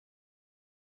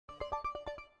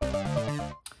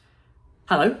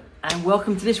Hello and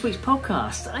welcome to this week's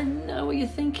podcast. I know what you're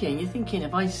thinking. You're thinking,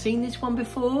 have I seen this one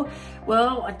before?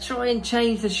 Well, I try and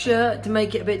change the shirt to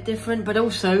make it a bit different, but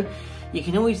also you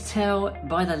can always tell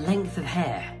by the length of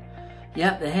hair.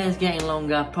 Yep, the hair's getting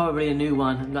longer, probably a new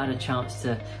one. I've not had a chance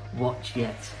to watch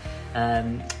yet.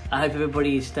 I hope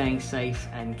everybody is staying safe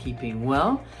and keeping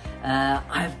well.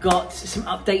 I've got some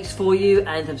updates for you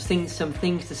and have seen some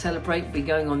things to celebrate be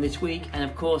going on this week, and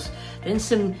of course then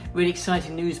some really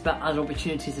exciting news about other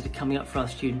opportunities that are coming up for our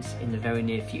students in the very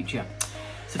near future.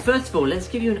 So first of all, let's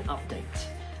give you an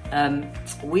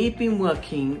update. We've been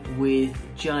working with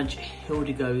Judge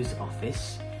Hildego's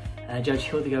office. Judge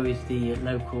Hildego is the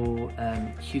local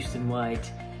Houston-wide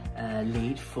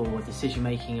lead for decision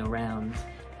making around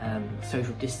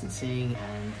social distancing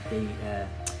and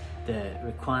the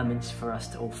requirements for us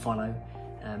to all follow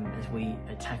as we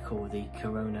tackle the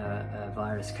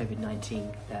coronavirus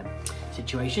COVID-19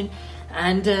 situation.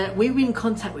 And we were in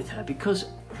contact with her because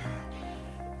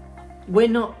we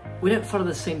don't follow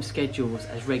the same schedules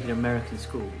as regular American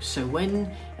schools. So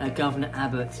when Governor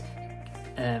Abbott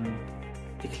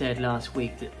declared last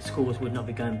week that schools would not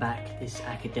be going back this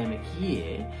academic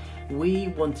year, we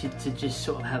wanted to just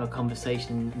sort of have a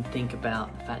conversation and think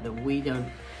about the fact that we don't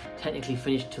technically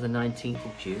finish until the 19th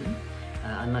of June,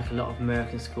 unlike a lot of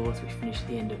American schools which finish at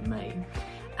the end of May.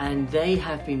 And they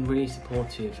have been really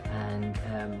supportive and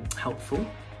helpful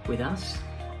with us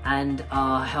and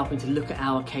are helping to look at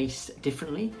our case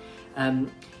differently.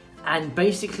 And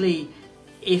basically,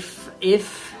 if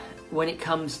when it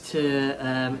comes to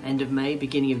end of May,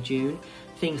 beginning of June,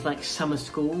 things like summer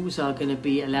schools are going to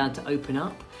be allowed to open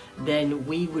up, then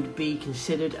we would be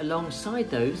considered alongside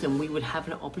those, and we would have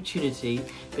an opportunity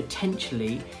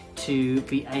potentially to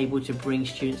be able to bring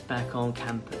students back on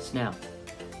campus. Now,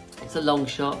 it's a long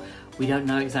shot. We don't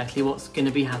know exactly what's going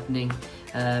to be happening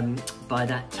by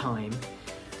that time,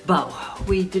 but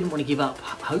we didn't want to give up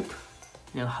hope.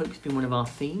 You know, hope's been one of our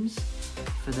themes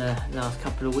for the last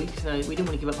couple of weeks. So we didn't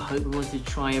want to give up hope. We wanted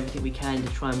to try everything we can to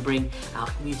try and bring our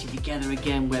community together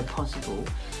again where possible,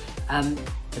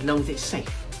 as long as it's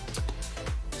safe.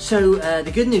 So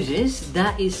the good news is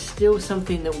that is still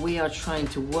something that we are trying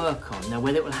to work on. Now,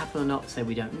 whether it will happen or not, so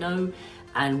we don't know,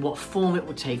 and what form it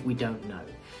will take, we don't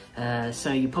know.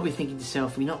 So you're probably thinking to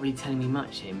yourself, you're not really telling me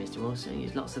much here, Mr. Wilson.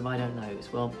 There's lots of I don't knows.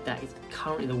 Well, that is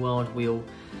currently the world we all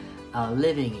are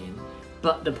living in.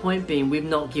 But the point being, we've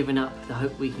not given up the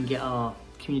hope we can get our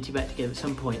community back together at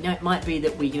some point. Now, it might be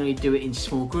that we can only do it in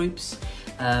small groups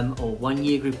or 1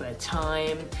 year group at a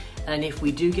time. And if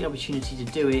we do get an opportunity to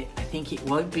do it, I think it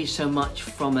won't be so much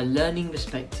from a learning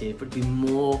perspective, but it'll be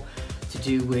more to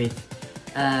do with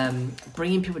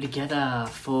bringing people together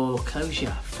for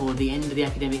closure, for the end of the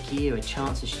academic year, a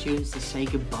chance for students to say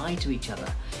goodbye to each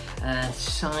other,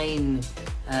 sign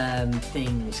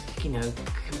things, you know,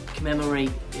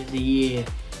 commemorate the year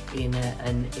in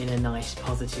a nice,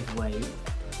 positive way.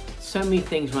 So many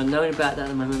things are unknown about that at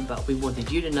the moment, but we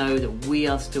wanted you to know that we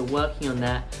are still working on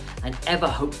that and ever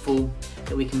hopeful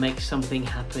that we can make something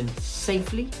happen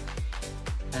safely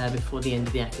before the end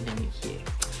of the academic year.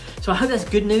 So I hope that's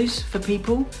good news for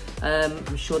people.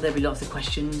 I'm sure there'll be lots of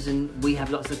questions, and we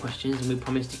have lots of questions, and we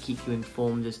promise to keep you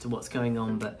informed as to what's going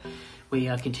on, but we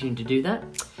are continuing to do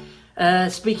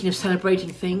that. Speaking of celebrating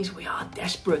things, we are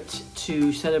desperate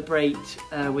to celebrate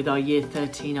with our Year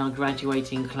 13, our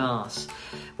graduating class.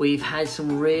 We've had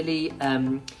some really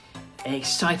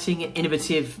exciting and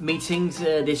innovative meetings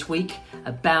this week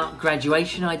about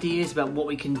graduation ideas, about what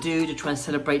we can do to try and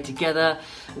celebrate together.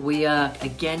 We are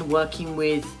again working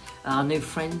with our new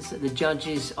friends at the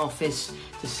judge's office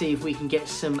to see if we can get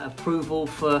some approval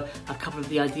for a couple of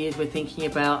the ideas we're thinking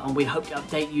about, and we hope to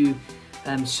update you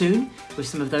soon with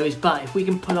some of those. But if we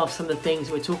can pull off some of the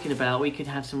things we're talking about, we could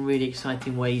have some really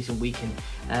exciting ways and we can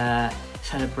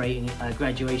celebrate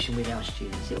graduation with our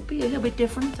students. It'll be a little bit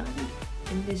different, I think,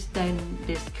 in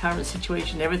this current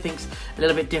situation. Everything's a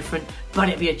little bit different, but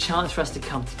it'll be a chance for us to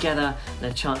come together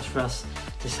and a chance for us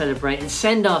to celebrate and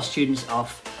send our students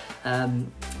off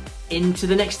into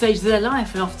the next stage of their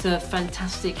life and off to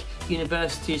fantastic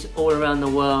universities all around the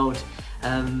world.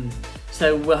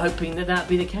 So we're hoping that that'll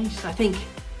be the case. I think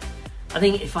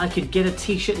if I could get a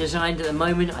t-shirt designed at the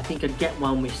moment, I think I'd get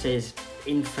one which says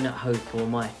 "Infinite Hope" or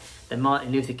the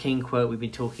Martin Luther King quote we've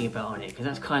been talking about on it, because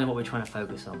that's kind of what we're trying to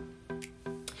focus on.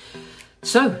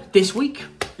 So this week,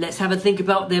 let's have a think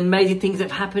about the amazing things that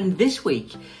have happened this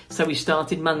week. So we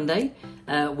started Monday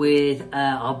with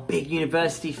our big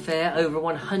university fair, over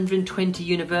 120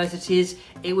 universities.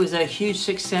 It was a huge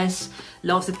success.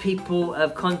 Lots of people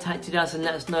have contacted us and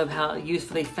let us know how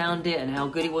useful they found it and how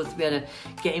good it was to be able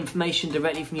to get information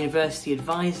directly from university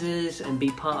advisors and be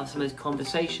part of some of those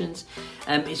conversations.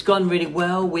 It's gone really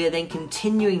well. We're then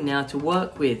continuing now to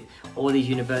work with all these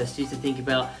universities to think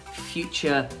about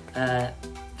future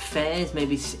fairs,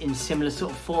 maybe in similar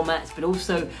sort of formats, but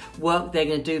also work they're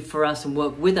going to do for us and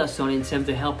work with us on in terms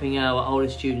of helping our older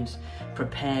students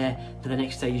prepare for the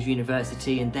next stage of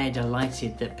university. And they're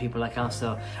delighted that people like us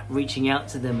are reaching out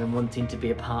to them and wanting to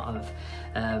be a part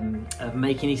of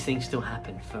making these things still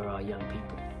happen for our young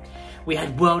people. We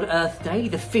had World Earth Day,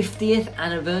 the 50th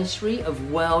anniversary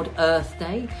of World Earth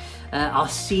Day. Our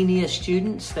senior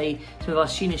students, some of our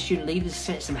senior student leaders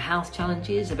set some health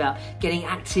challenges about getting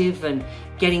active and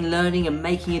getting learning and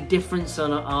making a difference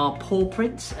on our paw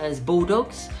prints as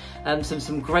bulldogs.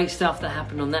 Some great stuff that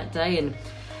happened on that day, and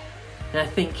I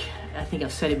think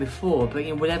I've said it before, but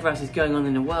whatever else is going on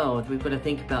in the world, we've got to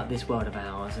think about this world of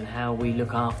ours and how we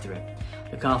look after it.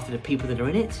 Look after the people that are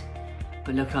in it,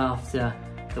 but look after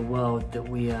the world that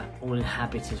we all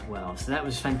inhabit as well. So that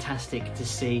was fantastic to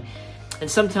see. And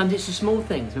sometimes it's the small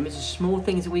things. It's the small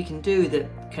things that we can do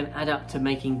that can add up to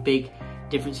making big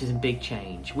differences and big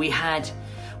change. We had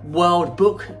World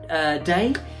Book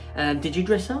Day. Did you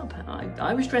dress up?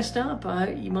 I was dressed up.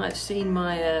 You might have seen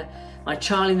my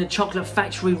Charlie and the Chocolate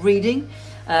Factory reading.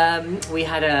 We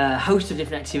had a host of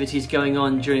different activities going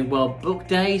on during World Book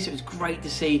Day, so it was great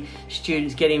to see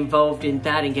students get involved in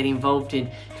that and get involved in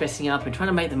dressing up and trying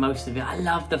to make the most of it. I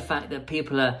love the fact that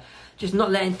people are just not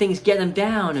letting things get them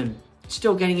down and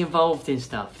still getting involved in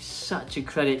stuff. It's such a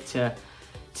credit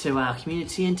to our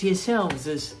community and to yourselves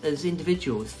as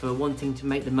individuals for wanting to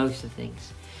make the most of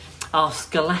things. Our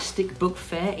Scholastic Book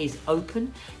Fair is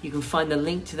open. You can find the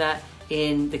link to that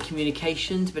in the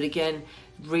communications, but again,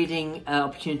 reading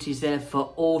opportunities there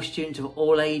for all students of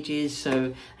all ages.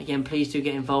 So again, please do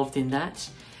get involved in that.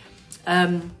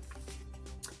 Then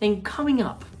coming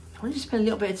up, I want to spend a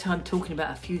little bit of time talking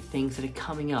about a few things that are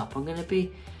coming up. I'm going to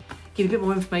give a bit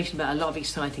more information about a lot of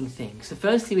exciting things. So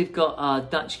firstly, we've got our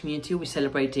Dutch community. We're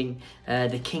celebrating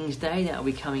the King's Day. That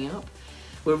will be coming up.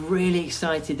 We're really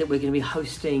excited that we're going to be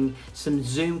hosting some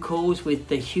Zoom calls with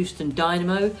the Houston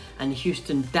Dynamo and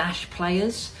Houston Dash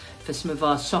players for some of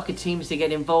our soccer teams to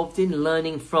get involved in,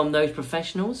 learning from those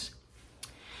professionals.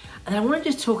 And I want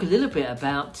to just talk a little bit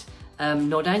about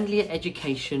Nord Anglia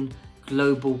Education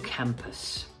Global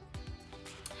Campus.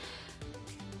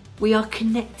 We are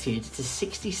connected to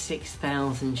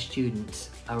 66,000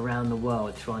 students around the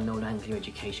world through our Nord Anglia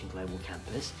Education Global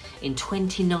Campus in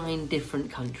 29 different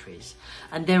countries.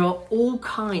 And there are all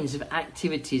kinds of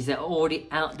activities that are already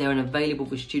out there and available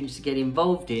for students to get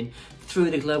involved in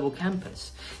through the Global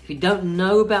Campus. If you don't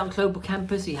know about Global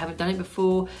Campus, you haven't done it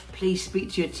before, please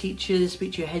speak to your teachers,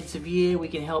 speak to your heads of year. We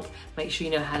can help make sure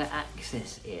you know how to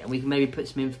access it. And we can maybe put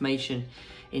some information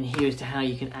in here as to how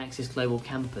you can access Global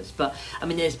Campus. But I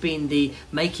mean, there's been the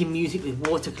Making Music with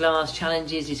Water Glass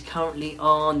challenges is currently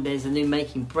on. There's a new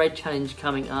Making Bread challenge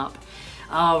coming up.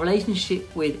 Our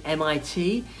relationship with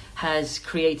MIT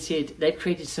they've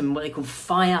created some what they call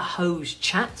fire hose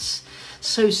chats.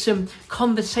 So some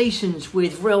conversations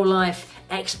with real life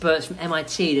experts from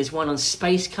MIT. There's one on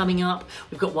space coming up.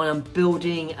 We've got one on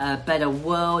building a better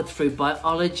world through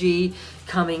biology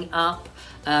coming up.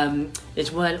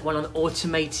 There's one on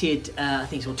automated, I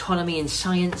think it's autonomy in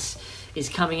science is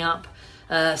coming up.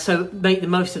 So make the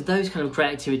most of those kind of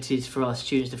great activities for our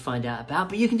students to find out about.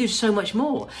 But you can do so much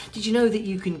more. Did you know that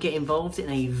you can get involved in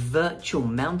a virtual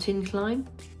mountain climb?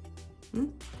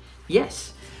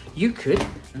 Yes, you could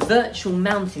virtual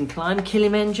mountain climb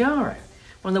Kilimanjaro,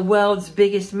 one of the world's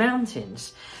biggest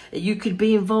mountains. You could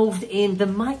be involved in the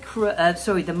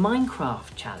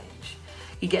Minecraft challenge.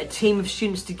 You get a team of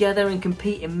students together and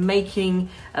compete in making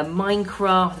a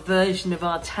Minecraft version of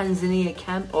our Tanzania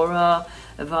camp or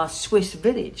of our Swiss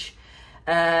village.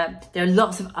 There are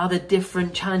lots of other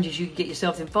different challenges you can get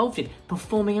yourself involved in.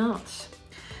 Performing arts.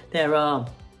 There are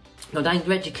Nord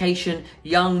Anglia Education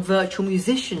Young Virtual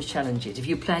Musicians Challenges. If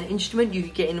you play an instrument, you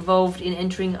can get involved in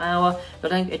entering our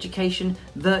Nord Anglia Education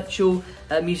Virtual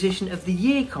Musician of the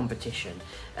Year competition.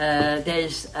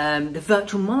 There's the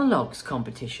Virtual Monologues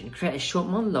competition. Create a short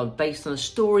monologue based on a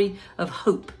story of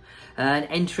hope and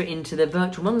enter it into the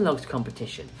Virtual Monologues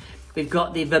competition. We've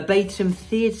got the Verbatim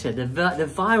Theatre, the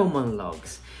viral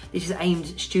monologues. This is aimed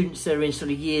at students that are in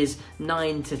sort of years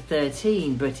 9 to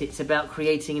 13, but it's about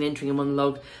creating and entering a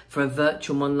monologue for a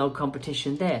virtual monologue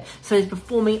competition there. So there's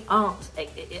performing arts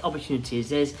opportunities,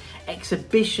 there's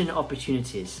exhibition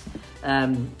opportunities,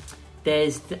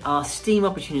 there's our STEAM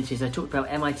opportunities. I talked about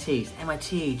MIT,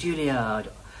 Juilliard,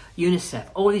 UNICEF,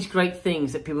 all these great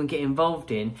things that people can get involved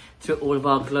in through all of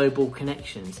our global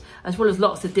connections, as well as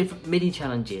lots of different mini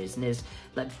challenges, and there's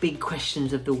like big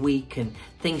questions of the week and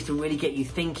things to really get you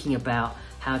thinking about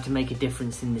how to make a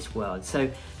difference in this world.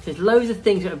 So there's loads of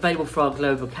things that are available for our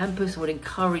global campus. I would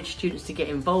encourage students to get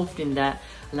involved in that,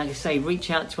 and like I say,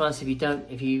 reach out to us if you don't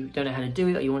know how to do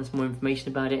it, or you want some more information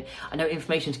about it. I know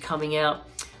information's coming out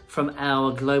from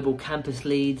our global campus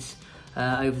leads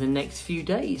over the next few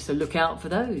days, so look out for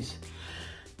those.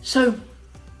 So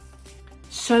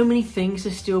many things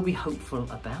to still be hopeful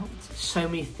about, so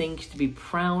many things to be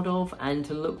proud of and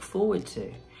to look forward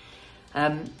to.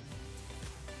 I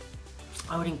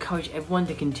would encourage everyone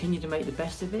to continue to make the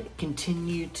best of it,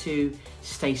 continue to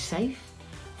stay safe,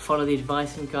 follow the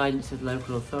advice and guidance of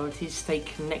local authorities, stay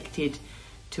connected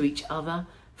to each other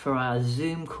for our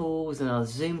Zoom calls and our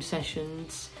Zoom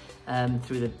sessions,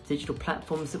 through the digital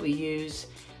platforms that we use.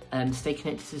 Stay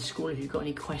connected to the school. If you've got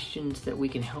any questions that we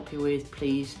can help you with,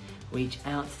 please reach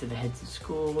out to the heads of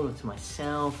school or to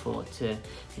myself or to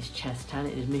Miss Chess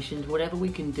Talent Admissions. Whatever we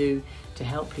can do to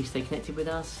help, please stay connected with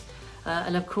us.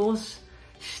 And of course,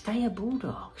 stay a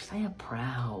Bulldog, stay a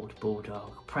proud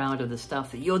Bulldog, proud of the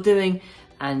stuff that you're doing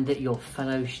and that your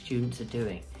fellow students are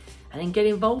doing. And then get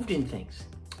involved in things.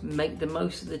 Make the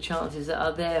most of the chances that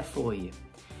are there for you.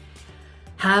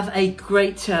 Have a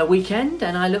great weekend,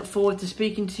 and I look forward to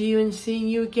speaking to you and seeing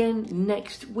you again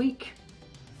next week.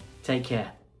 Take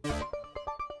care.